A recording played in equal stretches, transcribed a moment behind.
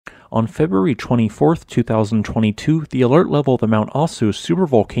On February 24, 2022, the alert level of the Mount Aso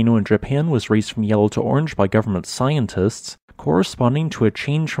Supervolcano in Japan was raised from yellow to orange by government scientists, corresponding to a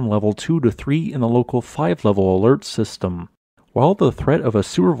change from level 2 to 3 in the local 5-level alert system. While the threat of a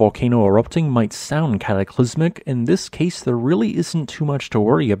supervolcano erupting might sound cataclysmic, in this case there really isn't too much to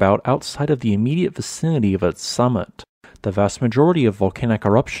worry about outside of the immediate vicinity of its summit. The vast majority of volcanic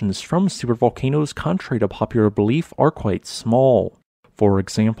eruptions from supervolcanoes, contrary to popular belief, are quite small. For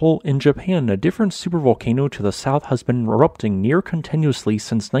example, in Japan, a different supervolcano to the south has been erupting near continuously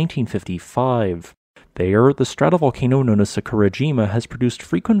since 1955. There, the stratovolcano known as Sakurajima has produced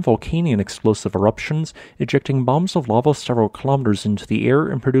frequent volcanic explosive eruptions, ejecting bombs of lava several kilometers into the air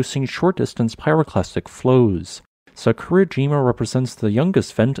and producing short-distance pyroclastic flows. Sakurajima represents the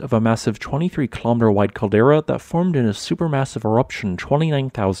youngest vent of a massive 23-kilometer-wide caldera that formed in a supermassive eruption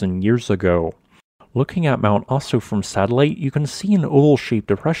 29,000 years ago. Looking at Mount Aso from satellite, you can see an oval-shaped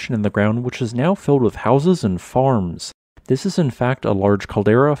depression in the ground which is now filled with houses and farms. This is in fact a large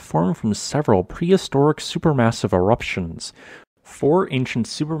caldera formed from several prehistoric supermassive eruptions. 4 ancient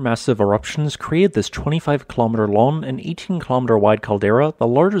supermassive eruptions created this 25-kilometer-long and 18-kilometer-wide caldera, the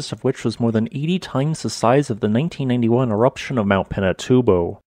largest of which was more than 80 times the size of the 1991 eruption of Mount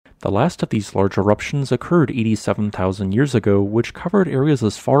Pinatubo. The last of these large eruptions occurred 87,000 years ago, which covered areas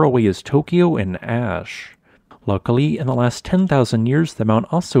as far away as Tokyo and ash. Luckily, in the last 10,000 years, the Mount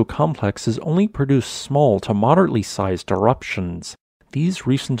Aso complex has only produced small to moderately sized eruptions. These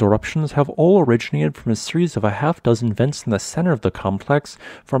recent eruptions have all originated from a series of a half-dozen vents in the center of the complex,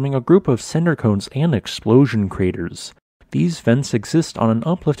 forming a group of cinder cones and explosion craters. These vents exist on an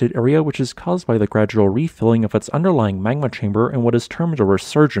uplifted area which is caused by the gradual refilling of its underlying magma chamber in what is termed a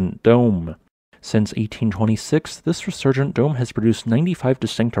resurgent dome. Since 1826, this resurgent dome has produced 95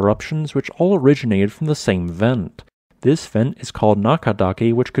 distinct eruptions which all originated from the same vent. This vent is called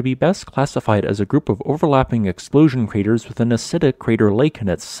Naka-Dake, which could be best classified as a group of overlapping explosion craters with an acidic crater lake in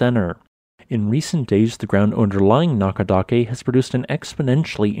its center. In recent days, the ground underlying Naka-Dake has produced an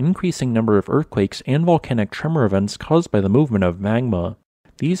exponentially increasing number of earthquakes and volcanic tremor events caused by the movement of magma.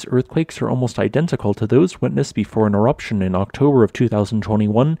 These earthquakes are almost identical to those witnessed before an eruption in October of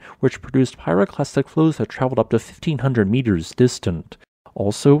 2021, which produced pyroclastic flows that traveled up to 1,500 meters distant.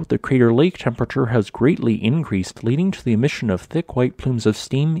 Also, the crater lake temperature has greatly increased, leading to the emission of thick white plumes of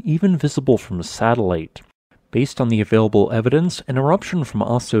steam even visible from satellite. Based on the available evidence, an eruption from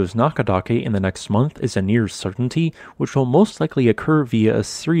Aso's Naka-Dake in the next month is a near certainty, which will most likely occur via a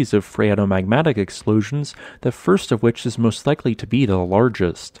series of phreatomagmatic explosions, the first of which is most likely to be the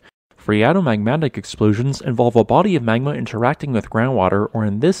largest. Phreatomagmatic explosions involve a body of magma interacting with groundwater, or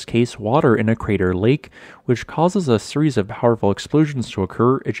in this case water in a crater lake, which causes a series of powerful explosions to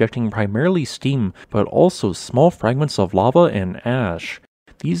occur, ejecting primarily steam, but also small fragments of lava and ash.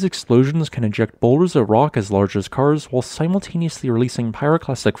 These explosions can eject boulders of rock as large as cars while simultaneously releasing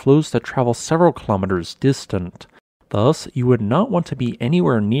pyroclastic flows that travel several kilometers distant. Thus, you would not want to be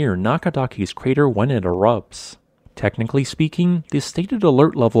anywhere near Naka-Dake's crater when it erupts. Technically speaking, the stated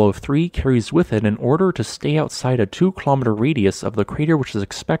alert level of 3 carries with it an order to stay outside a 2-kilometer radius of the crater which is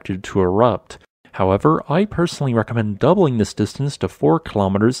expected to erupt. However, I personally recommend doubling this distance to 4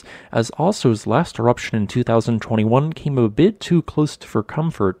 kilometers, as Aso's last eruption in 2021 came a bit too close for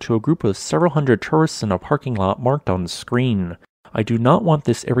comfort to a group of several hundred tourists in a parking lot marked on screen. I do not want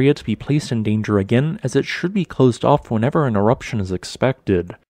this area to be placed in danger again, as it should be closed off whenever an eruption is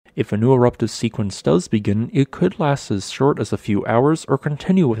expected. If a new eruptive sequence does begin, it could last as short as a few hours or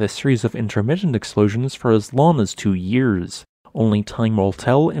continue with a series of intermittent explosions for as long as 2 years. Only time will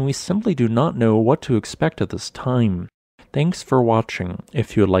tell, and we simply do not know what to expect at this time. Thanks for watching.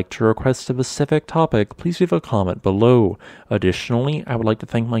 If you would like to request a specific topic, please leave a comment below. Additionally, I would like to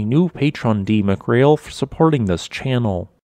thank my new patron D. McRail for supporting this channel.